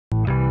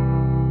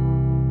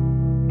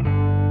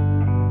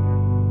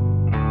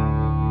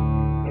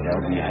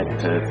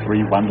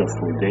3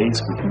 wonderful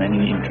days with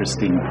many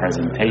interesting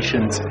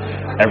presentations.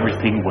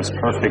 Everything was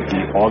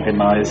perfectly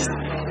organized,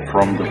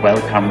 from the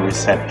welcome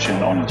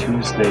reception on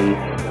Tuesday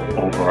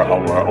over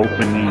our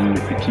opening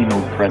with the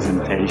keynote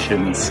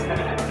presentations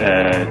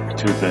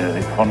to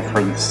the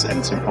conference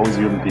and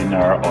symposium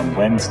dinner on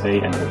Wednesday,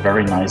 and a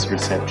very nice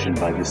reception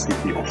by the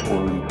city of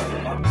Ulm.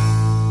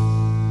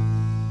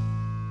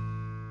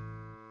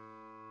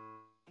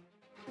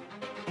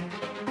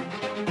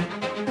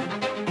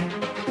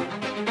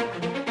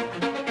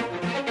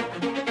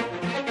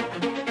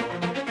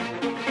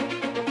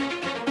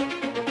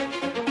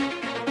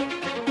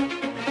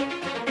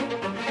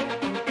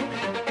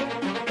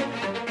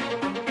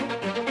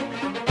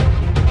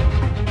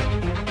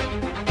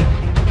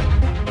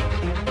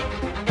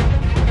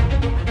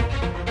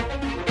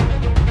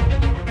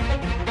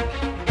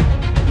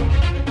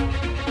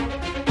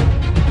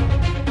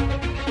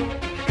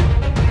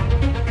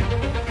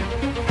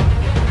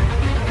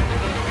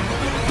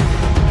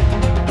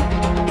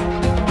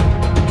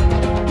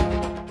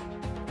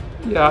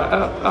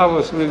 Yeah, I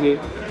was really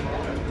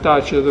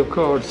touched, of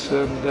course,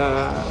 and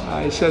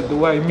I said,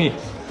 why me?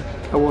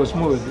 I was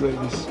moved by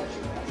this,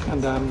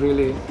 and I'm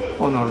really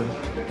honored.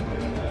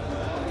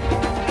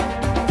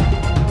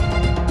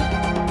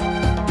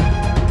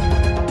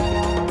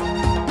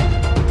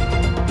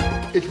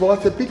 It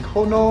was a big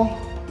honor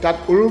that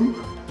Ulm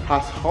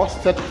has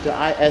hosted the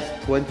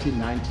IRS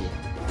 2019.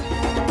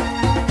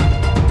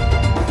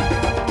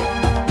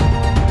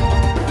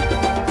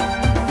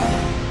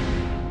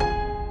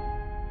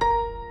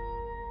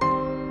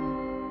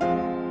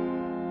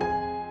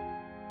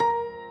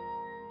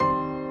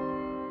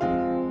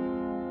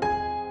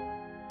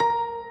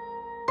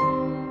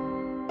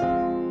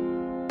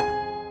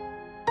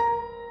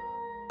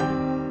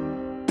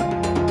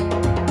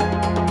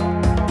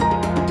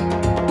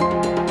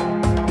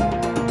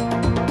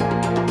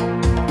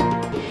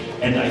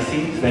 And I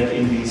think that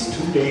in these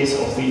 2 days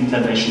of the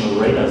International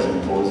Radar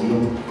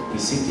Symposium, the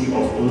city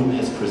of Ulm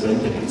has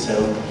presented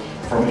itself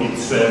from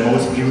its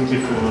most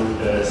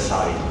beautiful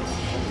side.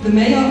 The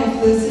mayor of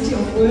the city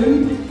of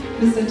Ulm,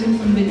 Mr. Tim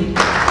von Winning.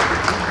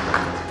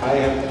 I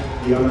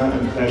have the honor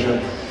and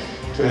pleasure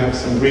to have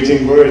some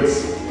greeting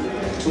words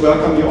to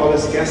welcome you all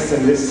as guests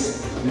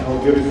in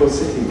our beautiful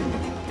city.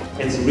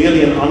 It's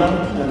really an honor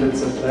and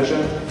it's a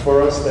pleasure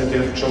for us that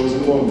you have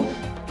chosen Ulm.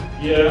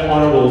 Dear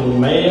Honorable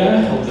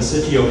Mayor of the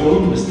City of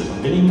Ulm, Mr.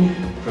 von Winning,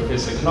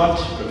 Professor Knott,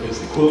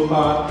 Professor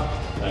Kulpa,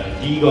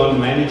 DGON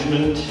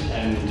Management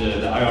and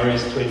the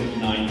IRS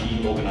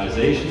 2019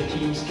 organization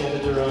team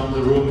scattered around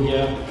the room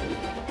here.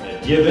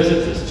 Dear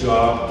visitors to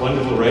our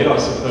wonderful Radar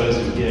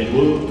Symposium here in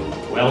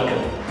Ulm,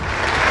 welcome.